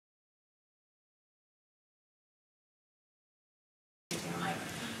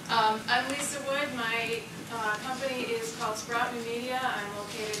I'm Lisa Wood. My company is called Sprout New Media. I'm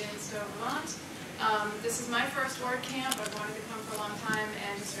located in Stowe, Vermont. This is my first WordCamp. I've wanted to come for a long time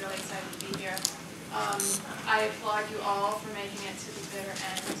and just really excited to be here. I applaud you all for making it to the bitter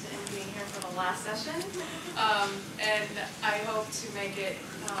end and being here for the last session. And I hope to make it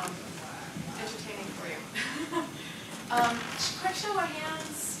entertaining for you. Quick show of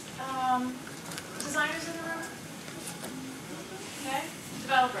hands. Designers in the room? Okay.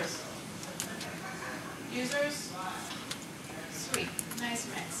 Developers? Users? Sweet. Nice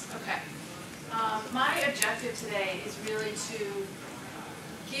mix. Okay. My objective today is really to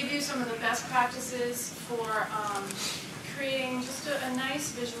give you some of the best practices for creating just a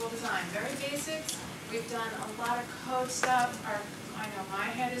nice visual design. Very basic. We've done a lot of code stuff. I know my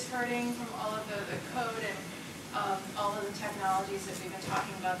head is hurting from all of the code and all of the technologies that we've been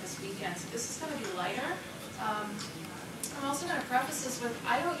talking about this weekend. So this is going to be lighter. I'm also going to preface this with,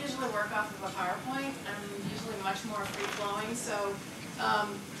 I don't usually work off of a PowerPoint. I'm usually much more free-flowing. So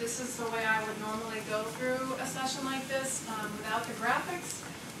this is the way I would normally go through a session like this without the graphics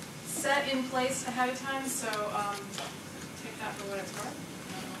set in place ahead of time. So take that for what it's worth.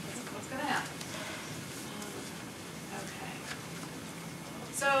 What's going to happen? Okay.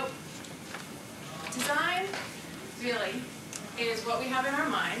 So design really is what we have in our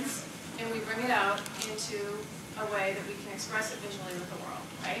minds, and we bring it out into a way that we can express it visually with the world,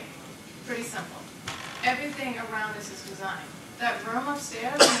 right? Pretty simple. Everything around us is design. That room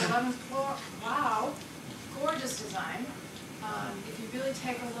upstairs on the 11th floor, wow, gorgeous design. If you really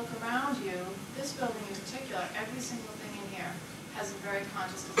take a look around you, this building in particular, every single thing in here has a very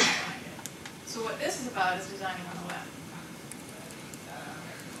conscious design behind it. So what this is about is designing on the web.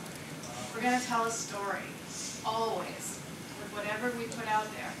 We're going to tell a story, always, with whatever we put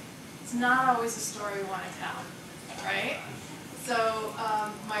out there. It's not always a story we want to tell, right? So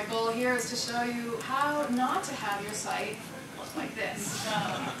my goal here is to show you how not to have your site look like this.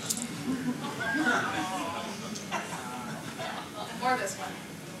 Or this one.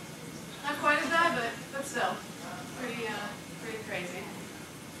 Not quite as bad, but still, pretty crazy.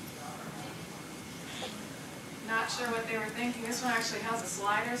 Not sure what they were thinking. This one actually has a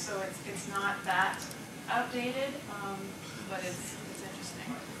slider, so it's not that outdated, but it's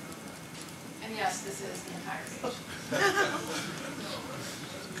interesting. And yes, this is the entire page.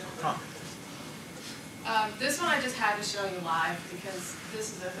 This one I just had to show you live because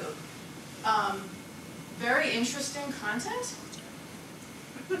this is a hoop. Very interesting content.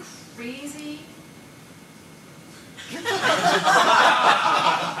 Crazy. I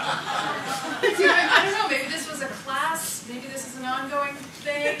don't know, maybe this was a class, maybe this is an ongoing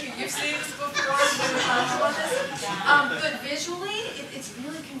thing, you've seen this before, but visually, it's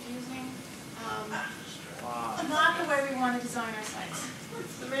really confusing. Not the way we want to design our sites.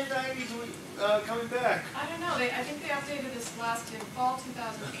 It's the mid-90s coming back. I don't know, I think they updated this last in fall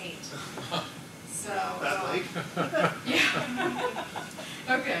 2008. So, yeah.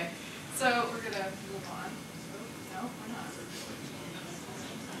 Okay, so we're going to move on. No, we're not.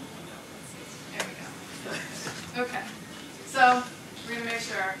 There we go. Okay, so we're going to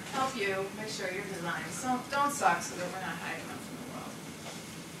help you make sure your designs don't suck so that we're not hiding them from the world.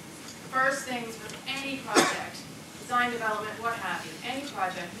 First things with any project, design development, what have you, any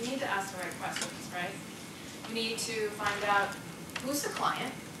project, we need to ask the right questions, right? We need to find out who's the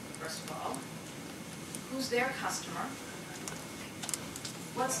client, first of all. Who's their customer?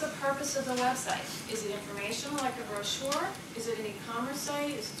 What's the purpose of the website? Is it informational like a brochure? Is it an e-commerce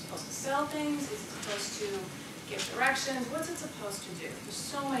site? Is it supposed to sell things? Is it supposed to give directions? What's it supposed to do? There's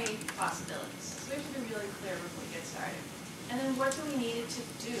so many possibilities. So we have to be really clear before we get started. And then what do we need it to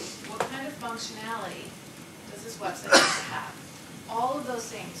do? What kind of functionality does this website need to have? All of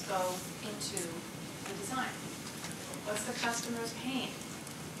those things go into the design. What's the customer's pain?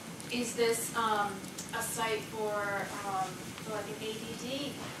 Is this a site for like an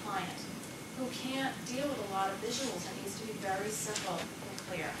ADD client who can't deal with a lot of visuals and needs to be very simple and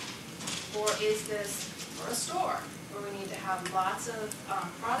clear? Or is this for a store where we need to have lots of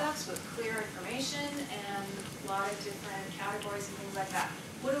products with clear information and a lot of different categories and things like that?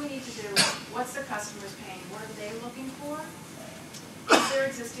 What do we need to do? What's the customer's pain? What are they looking for? Is there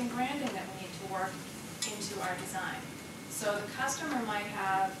existing branding that we need to work into our design? So the customer might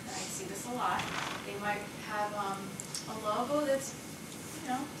have, and I see this a lot, they might have a logo that's,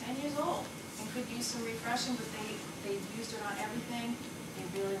 10 years old and could use some refreshing, but they've used it on everything. They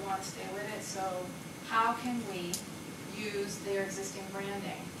really want to stay with it. So how can we use their existing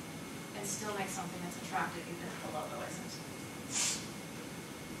branding and still make something that's attractive even if the logo isn't?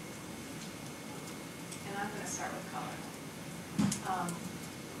 And I'm going to start with color.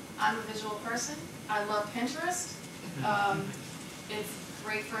 I'm a visual person. I love Pinterest. It's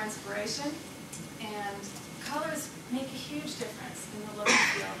great for inspiration, and colors make a huge difference in the look and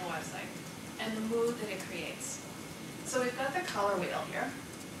feel of the website and the mood that it creates. So we've got the color wheel here,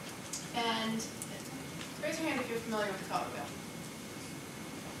 and raise your hand if you're familiar with the color wheel.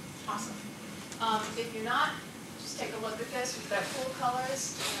 Awesome. If you're not, just take a look at this. We've got cool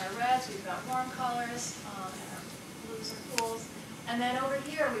colors in our reds, we've got warm colors, and our blues are cools. And then over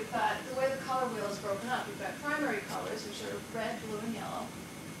here we've got, the way the color wheel is broken up, we've got primary colors, which are red, blue, and yellow,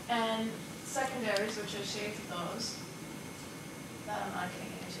 and secondaries, which are shades of those. That I'm not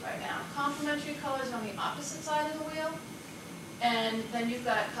getting into right now. Complementary colors on the opposite side of the wheel, and then you've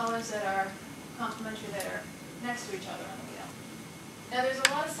got colors that are complementary that are next to each other on the wheel. Now there's a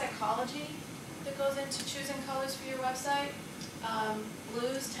lot of psychology that goes into choosing colors for your website.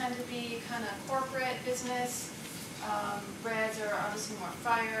 Blues tend to be kind of corporate business. Reds are obviously more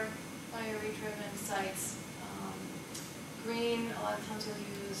fiery driven sites. Green, a lot of times you'll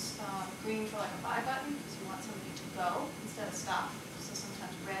use green for like a buy button because you want somebody to go instead of stop. So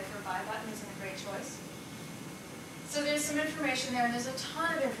sometimes red for a buy button isn't a great choice. So there's some information there, and there's a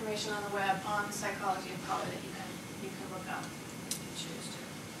ton of information on the web on the psychology of color that you can look up if you choose to.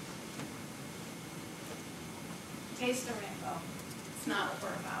 Taste the rainbow. It's not what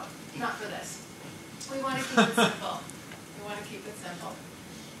we're about. Not for this. We want to keep it simple. We want to keep it simple.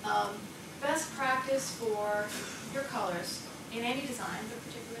 Best practice for your colors in any design, but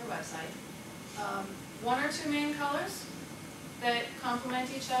particular website. One or two main colors that complement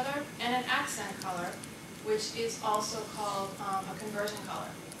each other, and an accent color, which is also called a conversion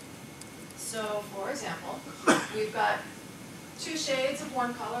color. So, for example, we've got two shades of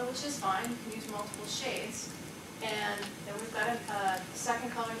one color, which is fine. You can use multiple shades. And then we've got a second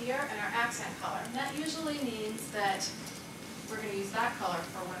color here, and our accent color. And that usually means that we're going to use that color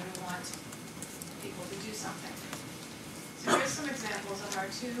for when we want people to do something. So here's some examples of our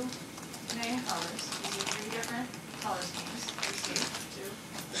two main colors. These are three different color schemes. You see, two,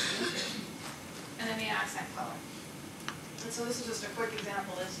 and then the accent color. And so this is just a quick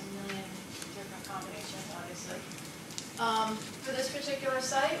example. There's a million different combinations, obviously. For this particular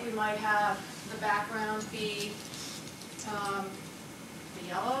site, we might have the background be the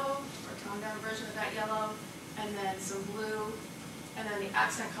yellow, or toned down version of that yellow, and then some blue, and then the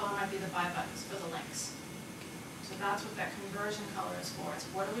accent color might be the buy buttons for the links. So that's what that conversion color is for. It's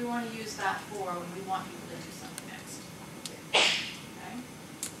what do we want to use that for when we want people to do something next. Okay?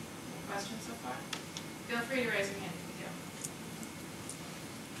 Any questions so far? Feel free to raise your hand if you do.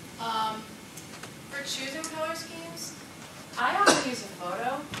 For choosing color schemes, I often use a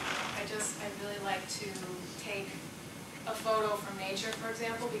photo. I really like to take a photo from nature, for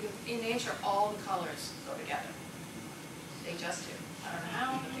example, because in nature all the colors go together. They just do. I don't know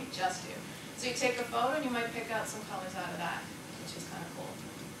how, but they just do. So you take a photo and you might pick out some colors out of that, which is kind of cool.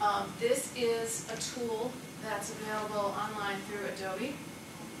 This is a tool that's available online through Adobe.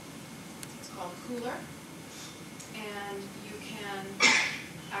 It's called Cooler. And you can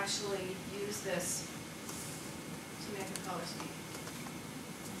actually use this to make a color scheme.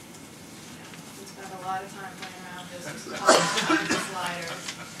 We spend a lot of time playing around with this. We call it the sliders.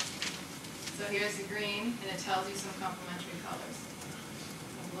 So here's the green, and it tells you some complementary colors.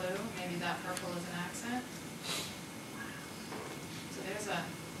 The blue, maybe that purple is an accent. So there's a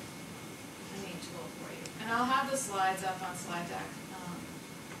neat tool for you. And I'll have the slides up on slide deck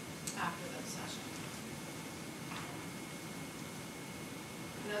after the session.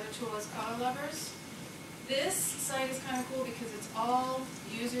 Another tool is Color Lovers. This site is kind of cool because it's all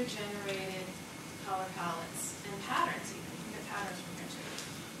user-generated color palettes and patterns even. You can get patterns from here too.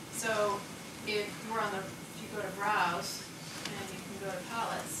 So if you go to Browse and you can go to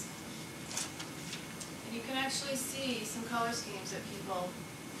Palettes, and you can actually see some color schemes that people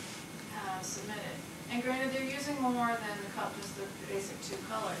have submitted. And granted, they're using more than just the basic two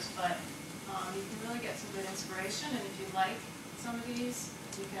colors, but you can really get some good inspiration, and if you like some of these,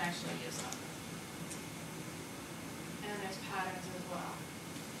 you can actually use them. And there's patterns as well.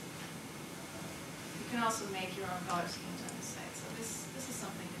 You can also make your own color schemes on this site. So this is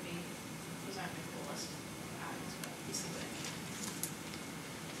something to be, those aren't the coolest patterns, but you see what I mean.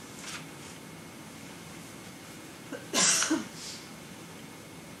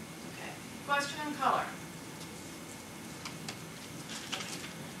 Okay, question on color.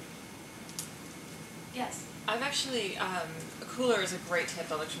 Yes? I've actually, Cooler is a great tip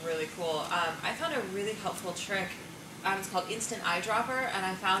that looks really cool. I found a really helpful trick. It's called Instant Eyedropper, and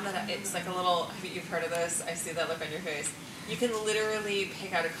I found that it's like a little, you've heard of this? I see that look on your face. You can literally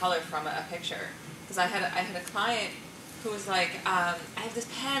pick out a color from a picture. Because I had a client who was like, I have this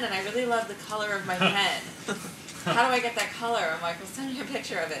pen and I really love the color of my pen. How do I get that color? I'm like, well, send me a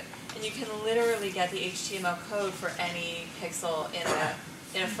picture of it. And you can literally get the HTML code for any pixel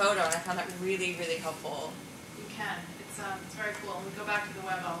in a photo, and I found that really, really helpful. You can. It's very cool. When we go back to the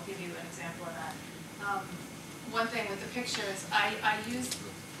web, I'll give you an example of that. One thing with the pictures, I use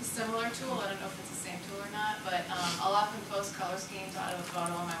a similar tool. I don't know if it's the same tool or not, but I'll often post color schemes out of a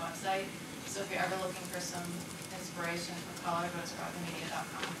photo on my website. So if you're ever looking for some inspiration for color, go to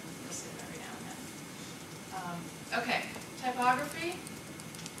scarletmedia.com. You'll see it every now and then. Okay, typography.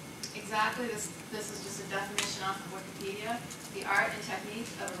 Exactly, this is just a definition off of Wikipedia. The art and technique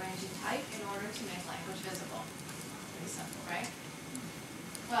of arranging type in order to make language visible. Pretty simple, right?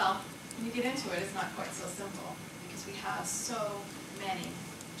 Well, when you get into it, it's not quite so simple because we have so many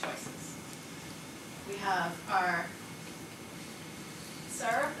choices. We have our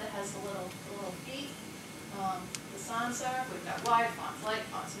serif that has the little feet, the sans serif. We've got wide fonts, light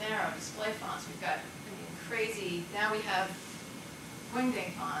fonts, narrow, display fonts. We've got crazy. Now we have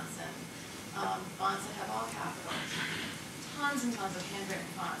wingding fonts and fonts that have all capitals. Tons and tons of handwritten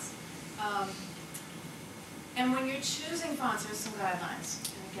fonts. And when you're choosing fonts, there's some guidelines.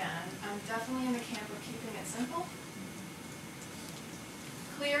 And again, I'm definitely in the camp of keeping it simple.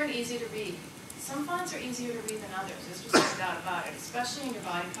 Clear and easy to read. Some fonts are easier to read than others. There's just no doubt about it, especially in your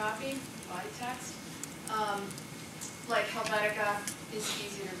body copy, body text. Like Helvetica is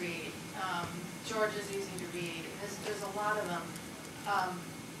easy to read. George is easy to read. There's a lot of them.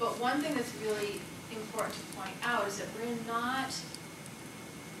 But one thing that's really important to point out is that we're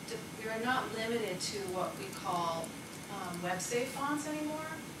not limited to what we call web-safe fonts anymore,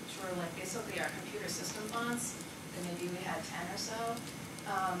 which were like basically our computer system fonts. And maybe we had 10 or so.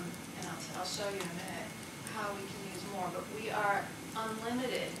 And I'll show you in a minute how we can use more. But we are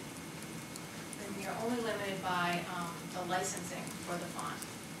unlimited, and we are only limited by the licensing for the font.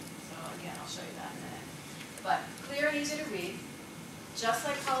 So again, I'll show you that in a minute. But clear and easy to read. Just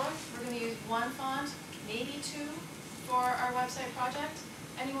like color, we're going to use one font, maybe two, for our website project.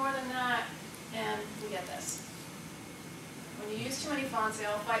 Any more than that, and we get this. When you use too many fonts, they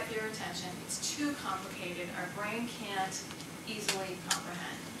all fight for your attention. It's too complicated. Our brain can't easily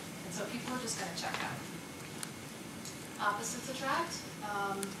comprehend. And so people are just going to check out. Opposites attract.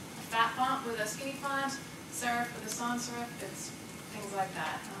 A fat font with a skinny font, serif with a sans serif, it's things like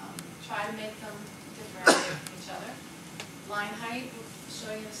that. Try to make them differentiate from each other. Line height, we'll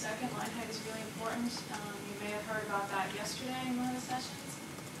show you in a second. Line height is really important. You may have heard about that yesterday in one of the sessions.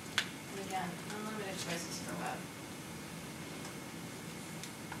 And again, unlimited choices for web.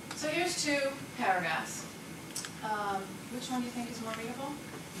 So here's two paragraphs. Which one do you think is more readable?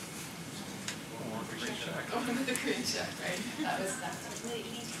 Over the green check, right? That's really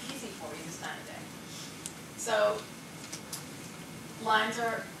easy for you this time of day. So lines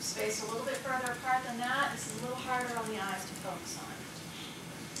are spaced a little bit further apart than that. This is a little harder on the eyes to focus on.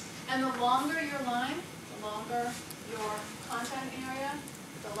 And the longer your line, the longer your content area,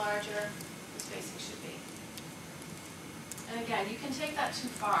 the larger the spacing should be. And again, you can take that too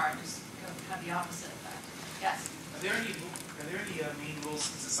far and just have the opposite effect. Yes? Are there any main rules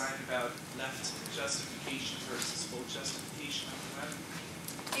in design about left justification versus full justification on the web?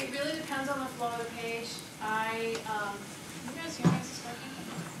 It really depends on the flow of the page. You guys hear me? Is this working?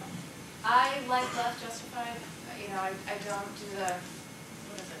 I like left justified. I don't do the,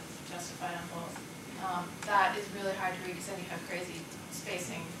 what is it, justified on both. That is really hard to read because then you have crazy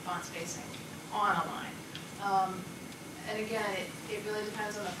spacing, font spacing on a line. And again, it really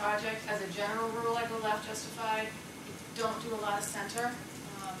depends on the project. As a general rule, I go left justified. Don't do a lot of center.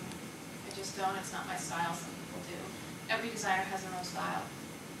 I just don't. It's not my style. Some people do. Every designer has their own style.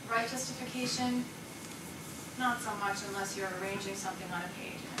 Right justification, not so much unless you're arranging something on a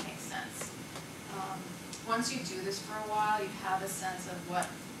page and it makes sense. Once you do this for a while, you have a sense of what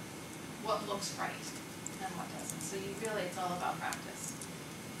looks right and what doesn't. So it's all about practice.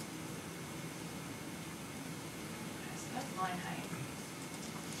 Okay, so that's line height.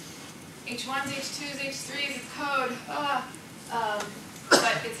 H1s, H2s, H3s, it's code.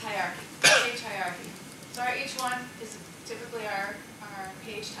 But it's hierarchy. Page hierarchy. So our H1 is typically our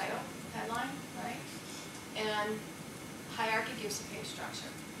page title, headline, right? And hierarchy gives the page structure.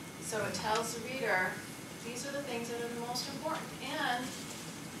 So it tells the reader, these are the things that are the most important. And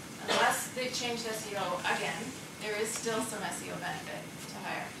unless they've changed SEO again, there is still some SEO benefit to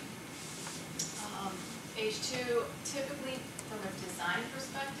hierarchy. H2, typically from a design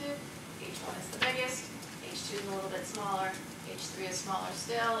perspective, H1 is the biggest, H2 is a little bit smaller, H3 is smaller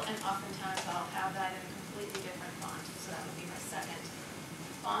still, and oftentimes I'll have that in a completely different font. So that would be my second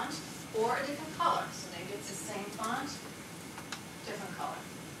font. or a different color. So maybe it's the same font, different color.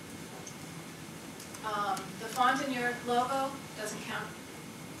 The font in your logo doesn't count.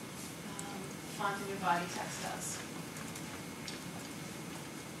 The font in your body text does.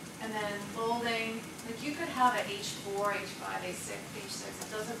 And then bolding, like you could have a H4, H5, A6, H6. It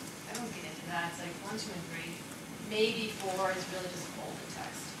doesn't, I don't get into that. It's like 1, 2, and 3. Maybe 4 is really just bolded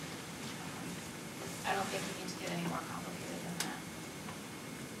text. I don't think we need to get any more complicated than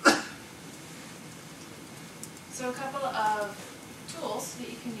that. So a couple of tools that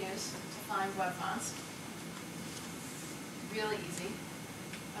you can use to find web fonts. Really easy.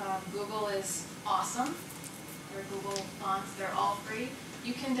 Google is awesome. They're Google fonts. They're all free.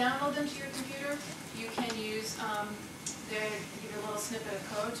 You can download them to your computer. You can use, they give you a little snippet of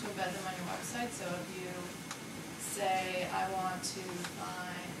code to embed them on your website. So if you say, I want to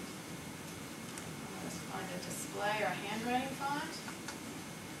find a display or handwriting font,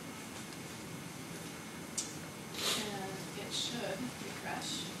 and it should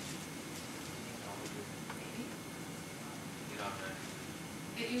refresh. Maybe. Get on there.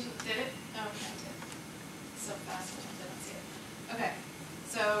 It usually did it? Oh, okay, it did. So fast, I didn't see it. Okay,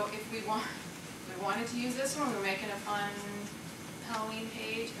 so if we wanted to use this one, we were making a fun Halloween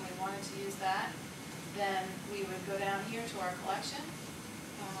page, and we wanted to use that, then we would go down here to our collection.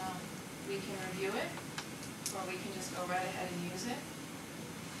 We can review it, or we can just go right ahead and use it.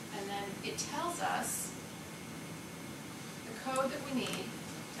 And then it tells us the code that we need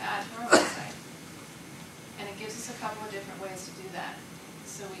to add to our website. And it gives us a couple of different ways to do that.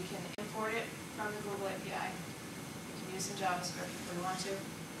 So we can import it from the Google API. We can use some JavaScript if we want to.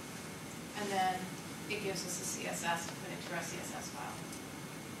 And then it gives us a CSS to put into our CSS file.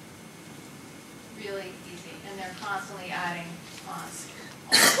 Really easy. And they're constantly adding fonts.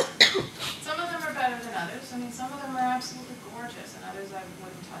 Some of them are better than others. I mean, some of them are absolutely gorgeous, and others I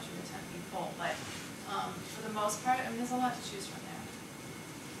wouldn't touch with a 10-feet pole. But for the most part, I mean, there's a lot to choose from there.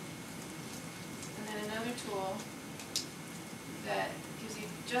 And then another tool that gives you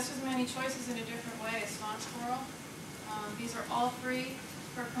just as many choices in a different way as Font Squirrel. These are all free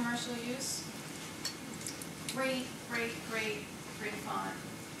for commercial use. Great, great, great free font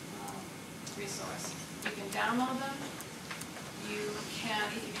resource. You can download them. You can,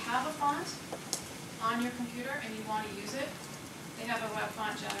 if you have a font on your computer and you want to use it, they have a web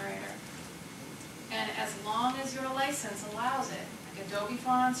font generator. And as long as your license allows it, like Adobe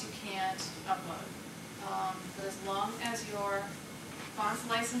fonts, you can't upload. But as long as your font's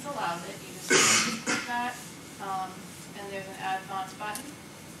license allows it, you just click that, and there's an Add Fonts button.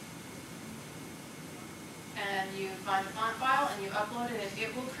 And you find the font file and you upload it, and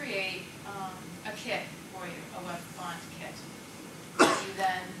it will create a kit for you, a web font kit. You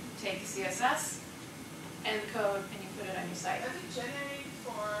then take the CSS and the code and you put it on your site. Does it generate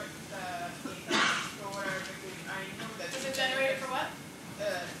for the Explorer? Because I know that. Does it generate for what?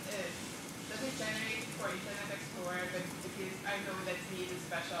 Does it generate for Internet Explorer? But because I know that needs a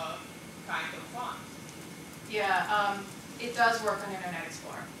special kind of font. Yeah, it does work on Internet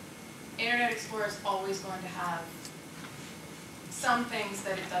Explorer. Internet Explorer is always going to have some things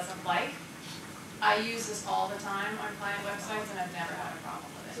that it doesn't like. I use this all the time on client websites, and I've never had a problem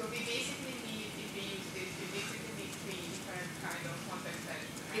with it. So we basically need, if we use this, we basically need 3 different kind of font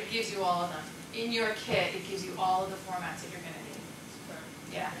extensions, right? It gives you all of them. In your kit, it gives you all of the formats that you're going to need. Super.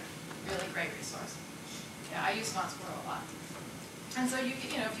 Yeah, really great resource. Yeah, I use Font Squirrel a lot. And so you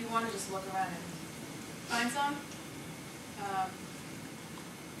can, if you want to just look around and find some,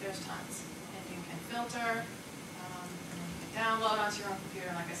 there's tons. And you can filter, and then you can download onto your own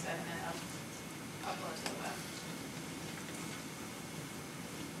computer, like I said, and then upload to the web.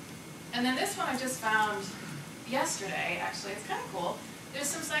 And then this one I just found yesterday, actually. It's kind of cool. There's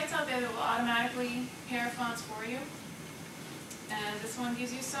some sites out there that will automatically pair fonts for you. And this one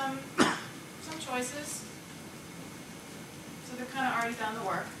gives you some choices. So they're kind of already done the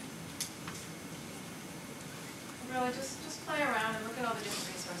work. Really, just play around and look at all the different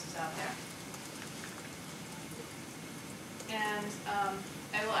resources out there. And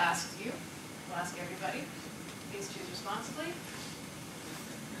I will ask you, I'll ask everybody, please choose responsibly.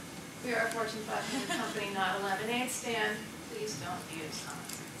 We are a Fortune 500 company, not a lemonade stand. Please don't use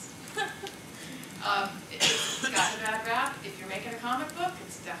nonsense. It's got a bad rap. If you're making a comic book,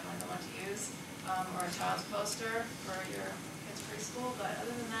 it's definitely the one to use, or a child's poster for your kids' preschool. But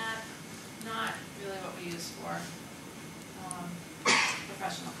other than that, not really what we use for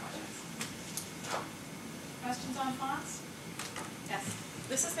professional projects. Questions on fonts? Yes.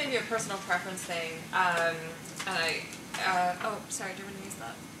 This is maybe a personal preference thing, and oh, sorry, do you want to use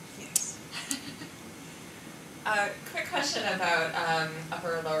that? Yes. Quick question about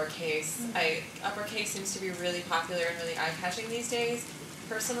upper or lowercase. Uppercase seems to be really popular and really eye-catching these days.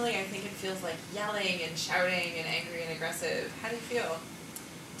 Personally, I think it feels like yelling and shouting and angry and aggressive. How do you feel?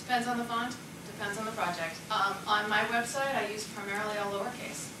 Depends on the font, depends on the project. On my website, I use primarily all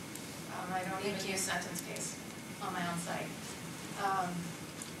lowercase. I don't even use sentence case on my own site.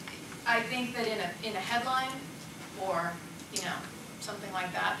 I think that in a headline or, you know, something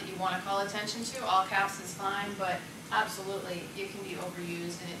like that you want to call attention to, all caps is fine, but absolutely it can be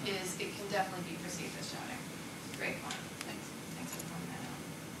overused, and it can definitely be perceived as shouting. Great point. Thanks for pointing that out.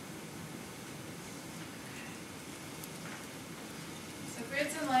 So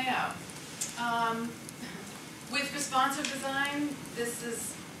grids and layout. With responsive design, this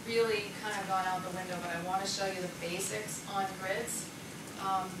is really kind of gone out the window, but I want to show you the basics on grids.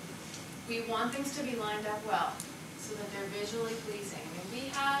 We want things to be lined up well, so that they're visually pleasing. I mean, we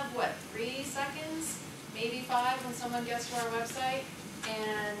have, what, 3 seconds, maybe 5 when someone gets to our website,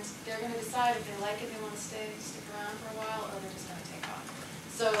 and they're going to decide if they like it, they want to stick around for a while, or they're just going to take off.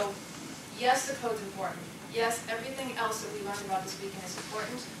 So, yes, the code's important. Yes, everything else that we learned about this weekend is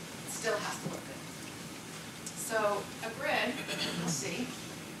important. It still has to look good. So, a grid, you'll see,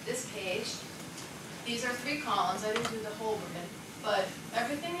 this page, these are 3 columns. I didn't do the whole grid, but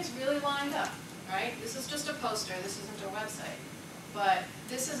everything is really lined up. Right? This is just a poster, this isn't a website. But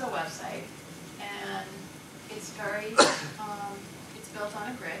this is a website, and it's very, it's built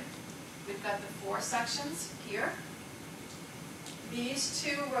on a grid. We've got the 4 sections here. These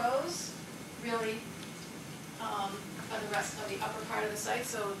 2 rows really are the rest of the upper part of the site,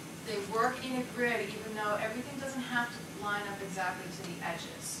 so they work in a grid even though everything doesn't have to line up exactly to the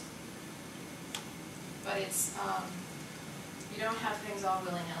edges. But it's, you don't have things all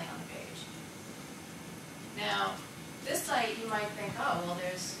willy-nilly on the page. Now, this site you might think, oh, well,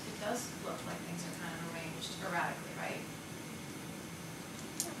 it does look like things are kind of arranged erratically, right?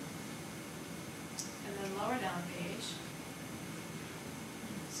 And then lower down the page,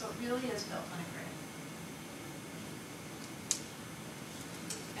 so it really is built on a grid.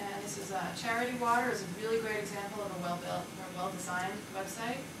 And this is Charity Water is a really great example of a well-built or well-designed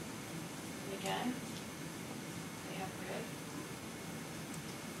website. And again, they have grid.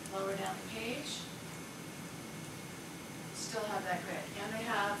 Lower down the page, still have that grid. And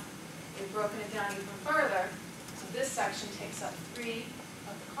they've broken it down even further. So this section takes up 3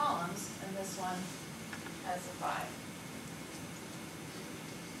 of the columns, and this one has the 5.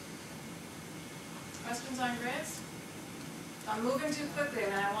 Questions on grids? I'm moving too quickly,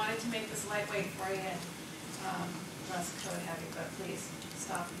 and I wanted to make this lightweight for you and less code heavy, but please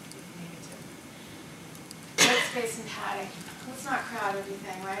stop if you need me to. White space and padding. Let's not crowd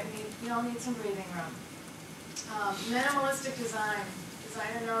everything, right? We all need some breathing room. Minimalistic design.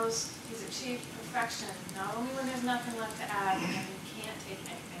 Designer knows he's achieved perfection, not only when there's nothing left to add, but when you can't take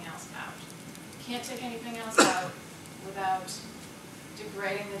anything else out. You can't take anything else out without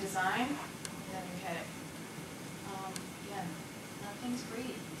degrading the design, then you hit it. Again, nothing's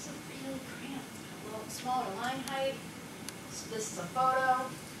great. It's a really cramped, a little smaller line height. So this is a photo,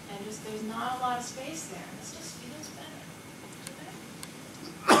 and just there's not a lot of space there. This just feels better.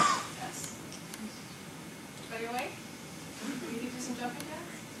 Yes. Everybody awake? You can do some jumping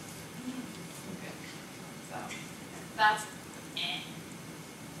jacks? Good. So, that's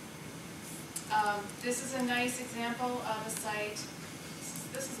this is a nice example of a site.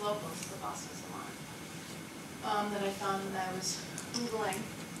 This is local. This is the Boston Salon that I found when I was Googling.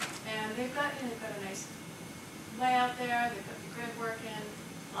 And they've got a nice layout there. They've got the grid working,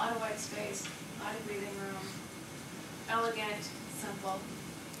 a lot of white space, a lot of breathing room, elegant, simple.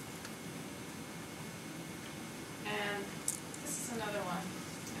 And this is another one.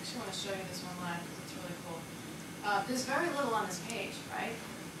 I actually want to show you this one live because it's really cool. There's very little on this page, right?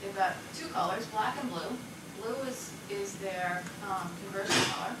 They've got 2 colors, black and blue. Blue is their conversion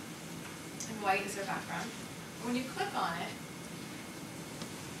color, and white is their background. When you click on it,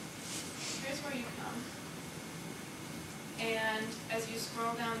 here's where you come. And as you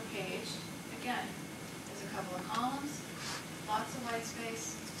scroll down the page, again, there's a couple of columns, lots of white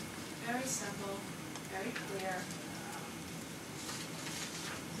space, very simple, very clear.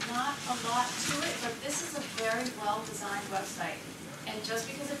 Not a lot to it, but this is a very well-designed website. And just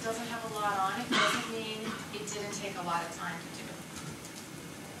because it doesn't have a lot on it doesn't mean it didn't take a lot of time to do.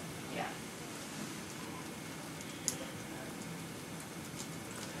 Yeah.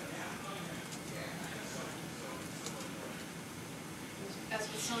 As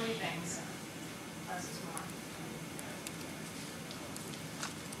with so many things, less is more.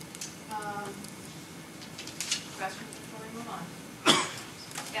 Questions before we move on?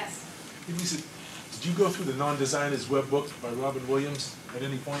 Yes? It was Did you go through the Non-Designer's Web Book by Robin Williams at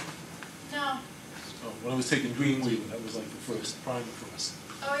any point? No. Oh, when I was taking Dreamweaver, that was like the first primer for us.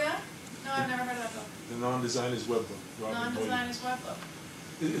 Oh, yeah? No, I've never heard of that book. The Non-Designer's Web Book, Robin Williams. Non-Designer's Web Book.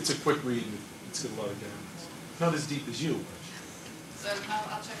 It's a quick read, and it's got a lot of guidance. Not as deep as you. So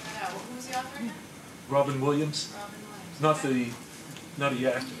I'll check that out. Who's the author again? Robin Williams, Robin Williams. not Okay. not the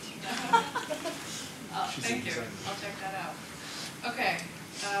actor. She's a Thank you. designer. I'll check that out. Okay,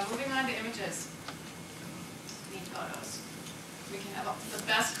 moving on to images. We need photos. We can have the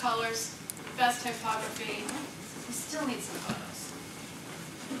best colors, the best typography. We still need some photos.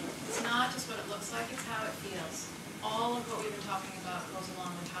 It's not just what it looks like, it's how it feels. All of what we've been talking about goes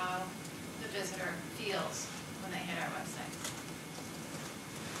along with how the visitor feels when they hit our website.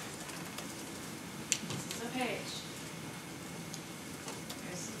 This is a page.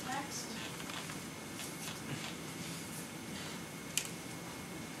 Here's some text.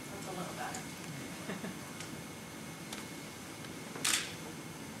 That's a little better.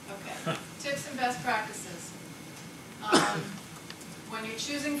 Okay, tips and best practices. When you're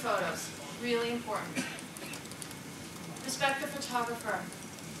choosing photos, really important. Respect the photographer.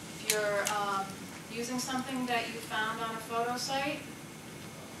 If you're using something that you found on a photo site,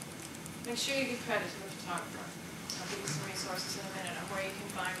 make sure you give credit to the photographer. I'll give you some resources in a minute on where you can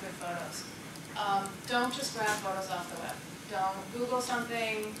find good photos. Don't just grab photos off the web. Don't Google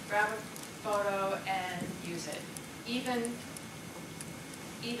something, grab a photo, and use it. Even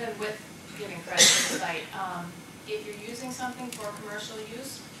with giving credit to the site, if you're using something for commercial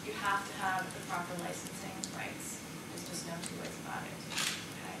use, you have to have the proper licensing rights. There's just no two ways about it.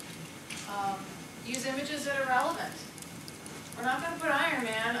 Okay. Use images that are relevant. We're not going to put Iron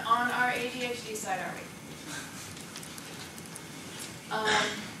Man on our ADHD site, are we?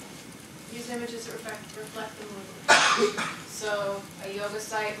 Use images that reflect the mood. So a yoga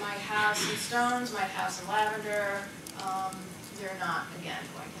site might have some stones, might have some lavender. They're not, again,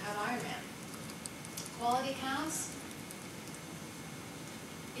 going to have Iron Man. Quality counts.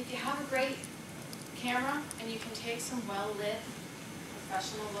 If you have a great camera and you can take some well-lit,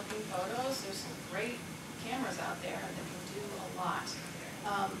 professional-looking photos, there's some great cameras out there that can do a lot.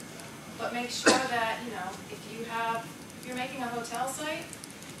 But make sure that, if you're making a hotel site,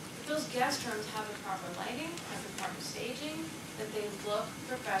 if those guest rooms have the proper lighting, have the proper staging, that they look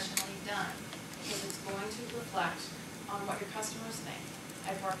professionally done, because it's going to reflect on what your customers think.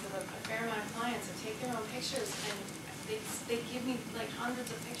 I've worked with a fair amount of clients that take their own pictures, and they give me like hundreds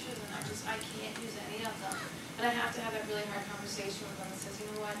of pictures, and I can't use any of them. And I have to have that really hard conversation with them that says, you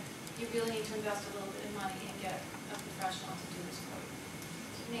know what, you really need to invest a little bit of money and get a professional to do this for you.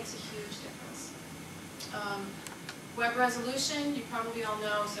 It makes a huge difference. Web resolution, you probably all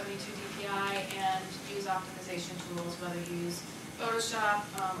know 72 dpi, and use optimization tools, whether you use Photoshop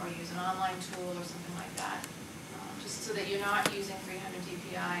or use an online tool or something like that. Just so that you're not using 300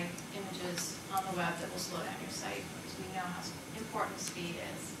 dpi images on the web that will slow down your site, because we know how important speed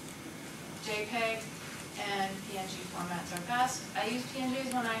is. JPEG and PNG formats are best. I use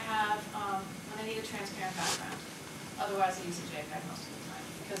PNGs when I need a transparent background. Otherwise, I use a JPEG most of the time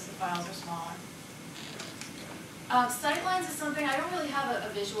because the files are smaller. Sightlines is something, I don't really have a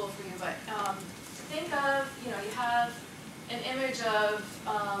visual for you, but think of, you have an image of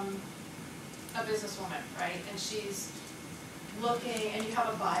a businesswoman, right? And she's looking, and you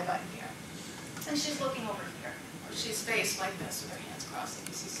have a buy button here. And she's looking over here. Or she's faced like this with her hands crossed.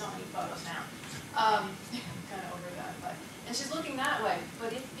 You see so many photos now. Kind of over that, but. And she's looking that way.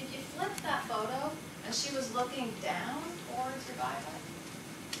 But if you flipped that photo, and she was looking down towards your buy button,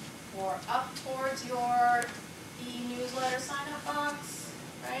 or up towards your e-newsletter sign-up box,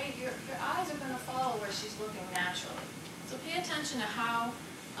 right? Your eyes are going to follow where she's looking naturally. So pay attention to how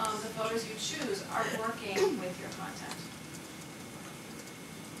the photos you choose are working with your content.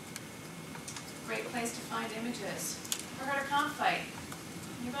 Great place to find images. Ever heard of Comfite?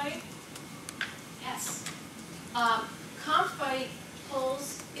 Anybody? Yes. Comfite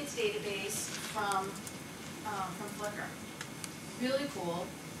pulls its database from Flickr. Really cool.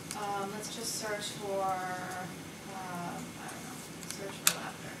 Let's just search for, I don't know, search for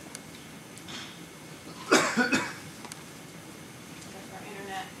laughter. If our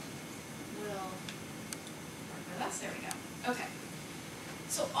internet will work with us, there we go. Okay.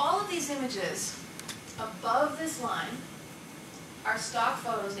 So all of these images above this line are stock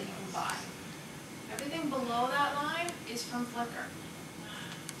photos that you can buy. Everything below that line is from Flickr.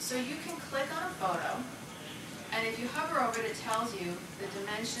 So you can click on a photo, and if you hover over it, it tells you the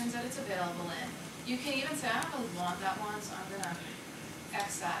dimensions that it's available in. You can even say, I don't really want that one, so I'm going to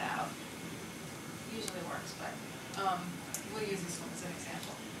X that out. Usually works, but we'll use this one as an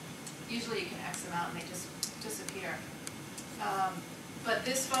example. Usually you can X them out and they just disappear. But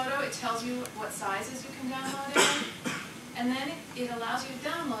this photo, it tells you what sizes you can download in, and then it allows you to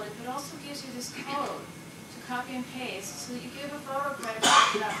download it, but also gives you this code to copy and paste so that you give a photo credit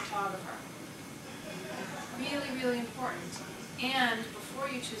back to that photographer. Really, really important. And before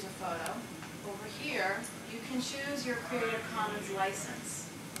you choose a photo, over here, you can choose your Creative Commons license.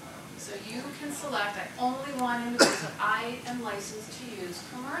 So you can select, I only want images that I am licensed to use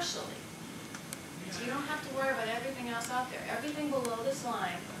commercially. So you don't have to worry about everything else out there. Everything below this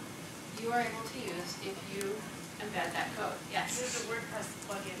line, you are able to use if you embed that code. Yes? There's a WordPress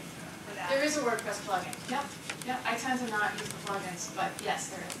plugin for that. There is a WordPress plugin. Yep. Yep. I tend to not use the plugins, but yes,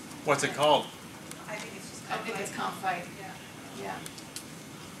 there is. What's it called? I think it's just I think it's Comfite. Yeah. Yeah.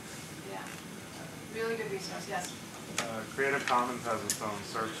 Yeah. Really good resource. Yes. Creative Commons has its own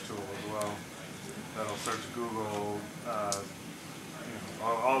search tool as well. That'll search Google,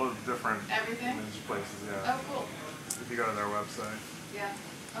 all the different Everything? image places. Yeah. Oh, cool. If you go to their website. Yeah.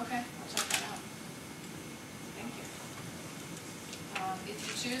 Okay. I'll check that out. Thank you. If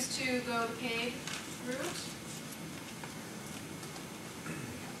you choose to go the paid route,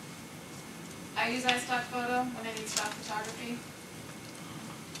 I use iStock Photo when I need stock photography.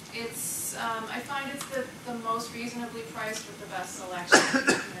 It's, I find it's the most reasonably priced with the best selection,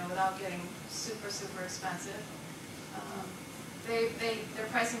 without getting super, super expensive. Their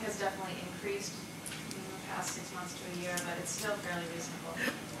pricing has definitely increased in the past 6 months to a year, but it's still fairly reasonable.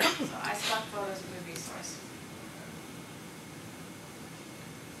 So iStock Photo is a good resource.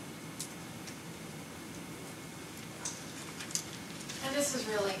 And this is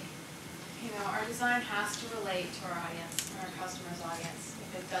really, our design has to relate to our audience, our customer's audience.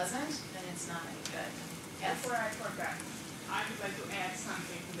 If it doesn't, then it's not any good. Yes? Before I forget, I would like to add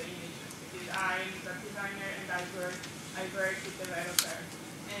something to the images, because I'm a web designer and I work with developer.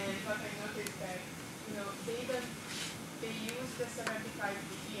 And what I noticed that, they use the 75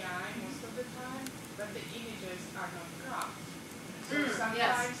 dpi most of the time, but the images are not cropped. So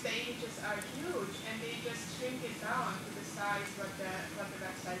sometimes the images are huge and they just shrink it down to the size what the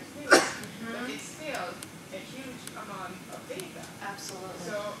website is. But it's still a huge amount of data. Absolutely.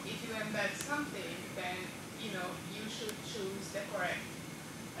 So if you embed something, then you should choose the correct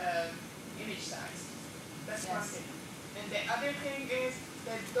image size. That's one thing. And the other thing is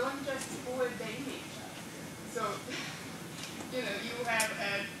that don't just pull the image. So you have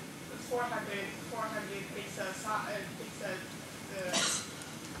a 400 pixel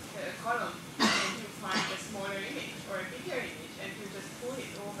column, and you find a smaller image or a bigger image, and you just pull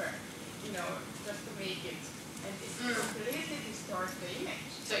it over, just to make it, and it completely distorts the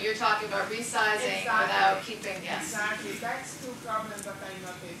image. So you're talking about resizing without keeping, yes. Exactly. That's two problems that I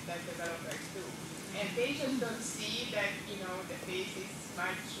noticed that developers do. And they just don't see that, the face is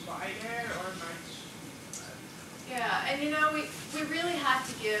much wider or much... Yeah, and we really have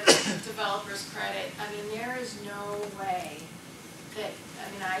to give developers credit. I mean, there is no way that,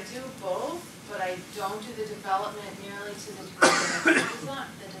 I do both, but I don't do the development nearly to the degree of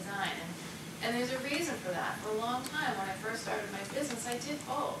the design. And there's a reason for that. For a long time, when I first started my business, I did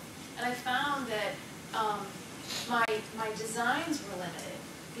both. And I found that my designs were limited.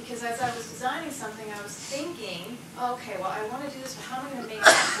 Because as I was designing something, I was thinking, okay, well, I want to do this, but how am I going to make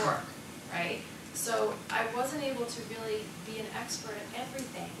that work, right? So I wasn't able to really be an expert at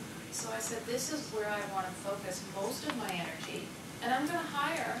everything. So I said, this is where I want to focus most of my energy, and I'm going to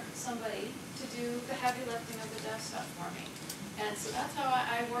hire somebody to do the heavy lifting of the dev stuff for me. And so that's how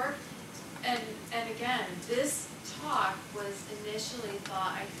I work. And again, this talk was initially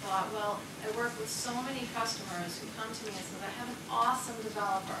I thought, well, I work with so many customers who come to me and say, I have an awesome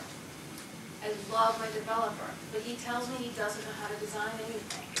developer. I love my developer, but he tells me he doesn't know how to design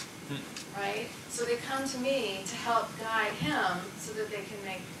anything, right? So they come to me to help guide him so that they can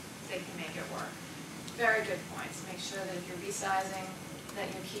make it work. Very good points. Make sure that if you're resizing,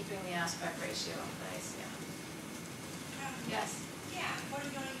 that you're keeping the aspect ratio in place. Yeah. Yes. Yeah, for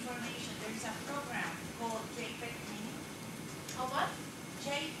your information, there's a program called JPEG Mini. Oh, what?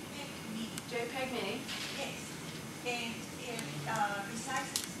 JPEG Mini. JPEG Mini. Yes. And it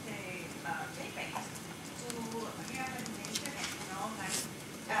resizes the JPEGs to real animation and all that.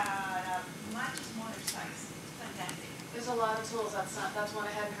 Much smaller size. It's fantastic. There's a lot of tools. That's one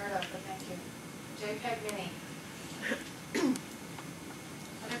I hadn't heard of, but thank you. JPEG Mini.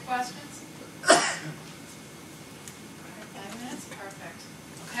 Other questions? 5 minutes? Perfect.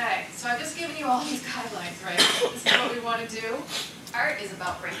 Okay, so I've just given you all these guidelines, right? This is what we want to do. Art is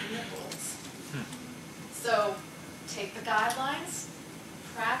about breaking the rules. So take the guidelines,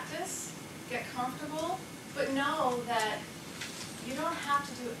 practice, get comfortable, but know that you don't have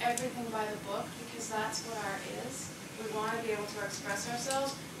to do everything by the book because that's what art is. We want to be able to express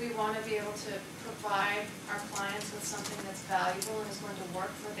ourselves. We want to be able to provide our clients with something that's valuable and is going to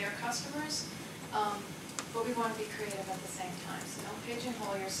work for their customers. But we want to be creative at the same time. So don't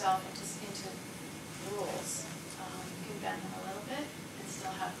pigeonhole yourself into rules. You can bend them a little bit and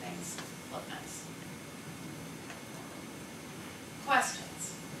still have things look nice.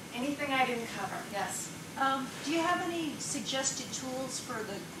 Questions? Anything I didn't cover? Yes? Do you have any suggested tools for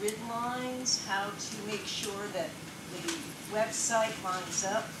the grid lines, how to make sure that the website lines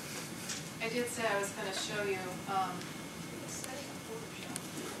up? I did say I was going to show you.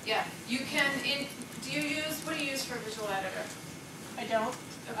 Yeah, you can. Do you use? What do you use for Visual Editor? I don't.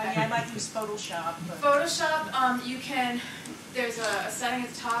 Okay. I mean, I might use Photoshop. But Photoshop, you can. There's a setting at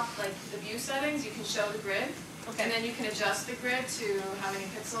the top, like the view settings. You can show the grid, okay. and then you can adjust the grid to how many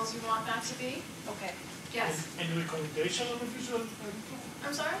pixels you want that to be. Okay. Yes. Any recommendation on the Visual Editor?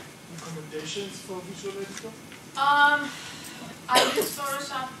 I'm sorry. Recommendations for Visual Editor? I use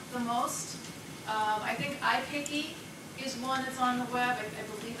Photoshop the most. I think iPicky is one that's on the web.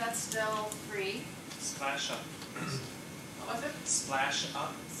 I believe that's still free. Splash Up. What was it? Splash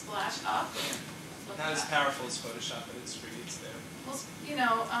Up. Splash Up. Look Not at as that. powerful as Photoshop, but it's free. It's there. Well, you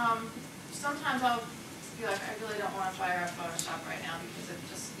know, sometimes I'll be like, I really don't want to fire up Photoshop right now because it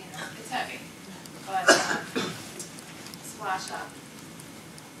just, you know, it's heavy. But Splash Up.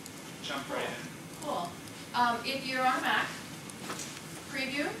 Jump right in. Cool. If you're on a Mac,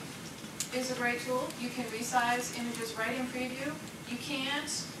 Preview is a great tool. You can resize images right in Preview. You can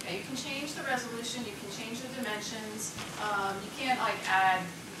change the resolution, you can change the dimensions. You can't like add,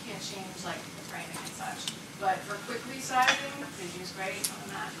 you can't change like the framing and such. But for quick resizing, Preview's great on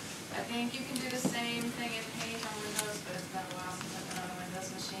a Mac. I think you can do the same thing in Paint on Windows, but it's been a while since I've been on a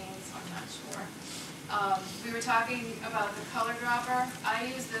Windows machine, so I'm not sure. We were talking about the color dropper. I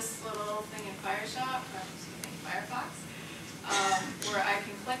use this little thing in Firefox, where I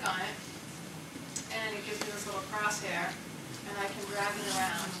can click on it, and it gives me this little crosshair, and I can drag it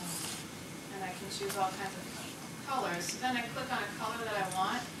around, and I can choose all kinds of colors. So then I click on a color that I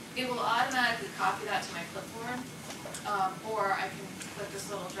want. It will automatically copy that to my clipboard, or I can click this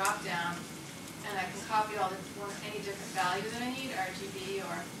little drop down, and I can copy any different value that I need, RGB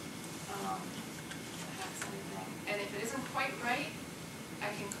or perhaps anything. And if it isn't quite right, I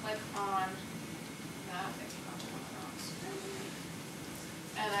can click on that.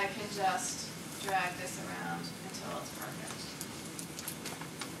 And I can just drag this around until it's perfect.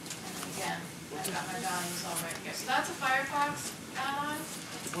 And then again, I've got my values all right here. So that's a Firefox add-on.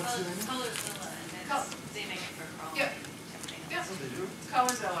 What's the name? Colorzilla, and then theming it for Chrome. Yep. Everything Yep. else.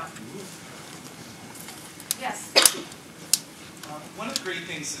 Colorzilla. Yes. One of the great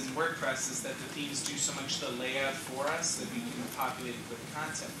things in WordPress is that the themes do so much of the layout for us that we can populate it with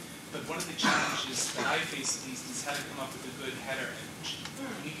content. But one of the challenges that I face at least is how to come up with a good header image.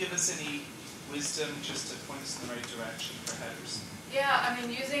 Can you give us any wisdom just to point us in the right direction for headers? Yeah, I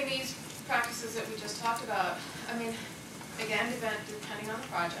mean, using these practices that we just talked about, I mean, again, depending on the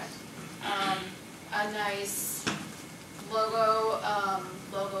project, a nice logo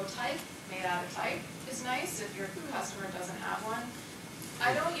type, made out of type, is nice if your customer doesn't have one.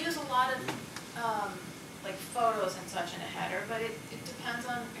 I don't use a lot of like photos and such in a header, but it depends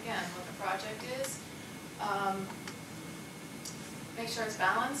on, again, what the project is. Make sure it's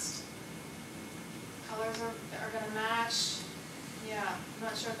balanced. Colors are going to match. Yeah, I'm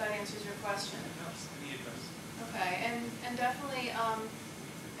not sure if that answers your question. Okay, and definitely,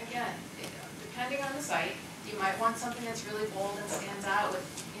 again, depending on the site, you might want something that's really bold and stands out with,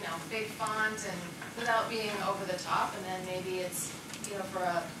 you know, big font and without being over the top. And then maybe it's, you know, for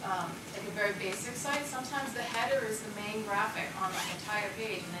a like a very basic site, sometimes the header is the main graphic on the entire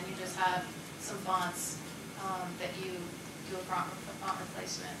page, and then you just have some fonts that you do a font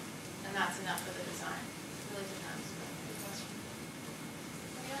replacement, and that's enough for the design. It really depends. Good question.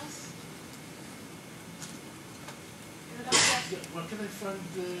 Anybody else? Yeah, where can I find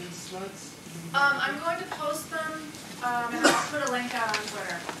the slides? I'm going to post them, and I'll put a link out on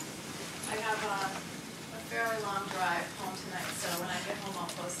Twitter. I have a fairly long drive home tonight, so when I get home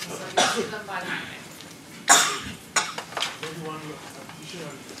I'll post them, so you'll see them by the evening. Maybe one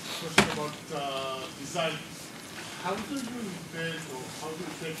additional question about design. How do you embed or how do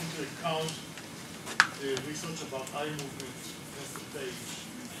you take into account the research about eye movement as the page?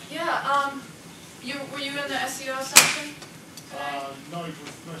 Yeah, were you in the SEO section today? No, it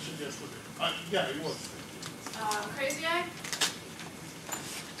was mentioned yesterday. Yeah, it was. Crazy Eye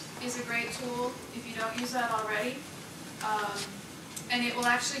is a great tool if you don't use that already. And it will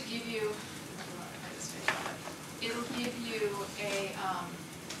actually give you, it'll give you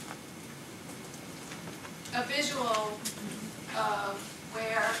a visual of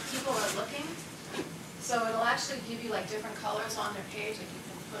where people are looking. So it'll actually give you like different colors on their page, like you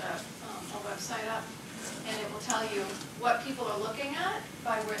can put a website up, and it will tell you what people are looking at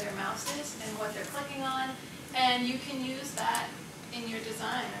by where their mouse is and what they're clicking on, and you can use that in your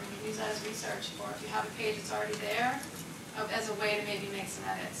design. I mean, you can use that as research, or if you have a page that's already there, as a way to maybe make some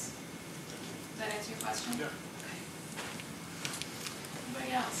edits. Does that answer your question? Yeah. Okay.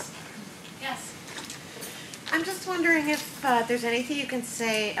 Anybody else? Yes? I'm just wondering if there's anything you can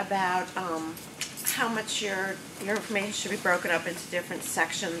say about how much your information should be broken up into different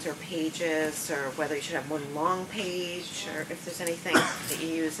sections or pages, or whether you should have one long page, or if there's anything that you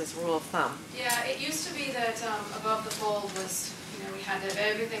use as a rule of thumb. Yeah, it used to be that above the fold was, we had to have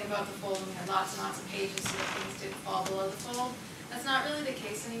everything above the fold, and we had lots and lots of pages so that things didn't fall below the fold. That's not really the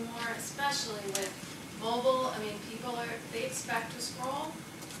case anymore, especially with mobile. I mean, they expect to scroll.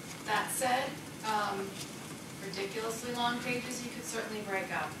 That said, ridiculously long pages you could certainly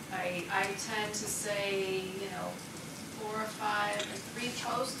break up. I tend to say, 4 or 5, and 3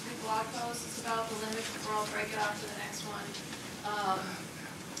 blog posts is about the limit before I'll break it off to the next one.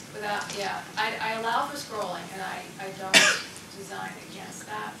 I allow for scrolling, and I don't design against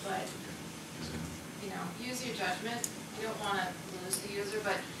that, but, use your judgment. You don't want to lose the user,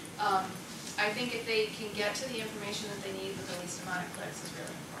 but I think if they can get to the information that they need with the least amount of clicks is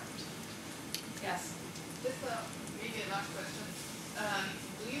really important. Yes? Just maybe a last question.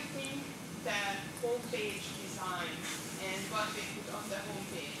 Do you think that homepage design and what they put on the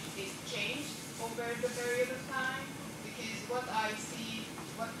homepage is changed over the period of time? Because what I see,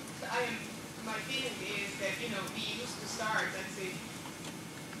 my feeling is that, we used to start, let's say,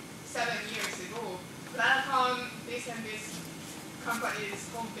 7 years ago, Platform, this and this company's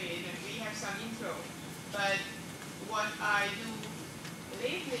homepage, and we have some intro. But what I do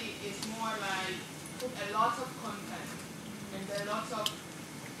lately is more like put a lot of content and a lot of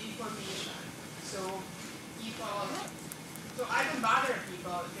information. So I don't bother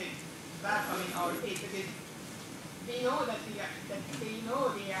people with platform in our page because they know that they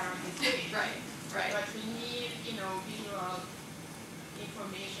are on this page. Right. But we need, visual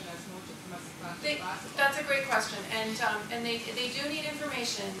information as much as possible. That's a great question, and they do need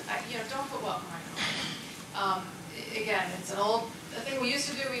information. Don't put welcome right on. Again, it's an old thing we used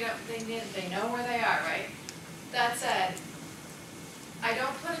to do. They know where they are, right? That said, I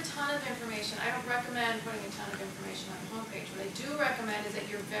don't put a ton of information. I don't recommend putting a ton of information on your homepage. What I do recommend is that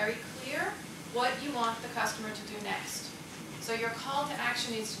you're very clear what you want the customer to do next. So your call to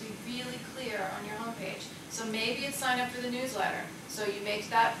action needs to be really clear on your homepage. So maybe it's sign up for the newsletter. So you make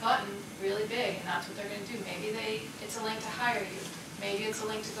that button really big, and that's what they're going to do. Maybe it's a link to hire you. Maybe it's a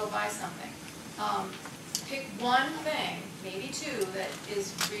link to go buy something. Pick one thing, maybe 2, that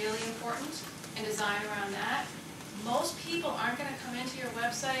is really important, and design around that. Most people aren't going to come into your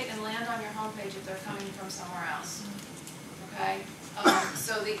website and land on your homepage if they're coming from somewhere else. Okay?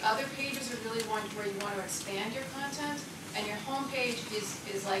 So the other pages are really where you want to expand your content, and your homepage is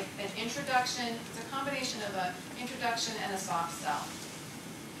like an introduction. It's a combination of an introduction and a soft sell.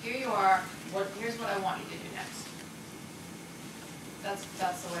 Here you are. Here's what I want you to do next. That's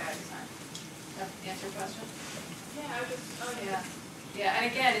the way I design. That answer your question? Yeah, Yeah, and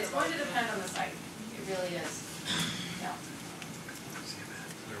again, it's going to depend on the site. It really is. Yeah.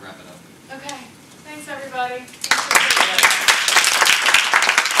 We're gonna wrap it up. Okay. Thanks, everybody.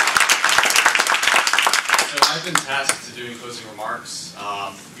 So I've been tasked to doing closing remarks.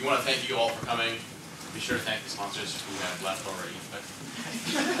 We want to thank you all for coming. Be sure to thank the sponsors who have left already. But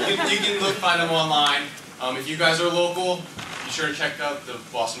you can find them online. If you guys are local, be sure to check out the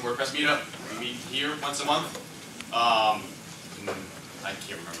Boston WordPress meetup. We meet here once a month. I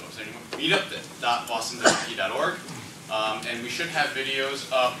can't remember the website anymore. Meetup.boston.org. And we should have videos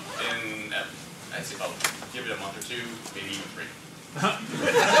up in, I'd say, give it a month or 2, maybe even 3.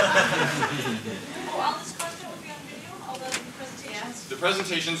 All this content will be on video, all the presentations? The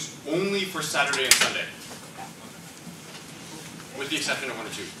presentations only for Saturday and Sunday. With the exception of 1 or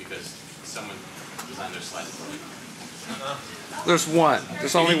 2, because someone designed their slides. There's one.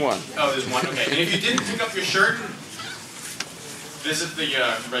 There's only one. Oh, there's one. Okay. And if you didn't pick up your shirt, visit the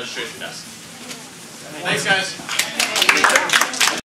registration desk. Thanks, guys.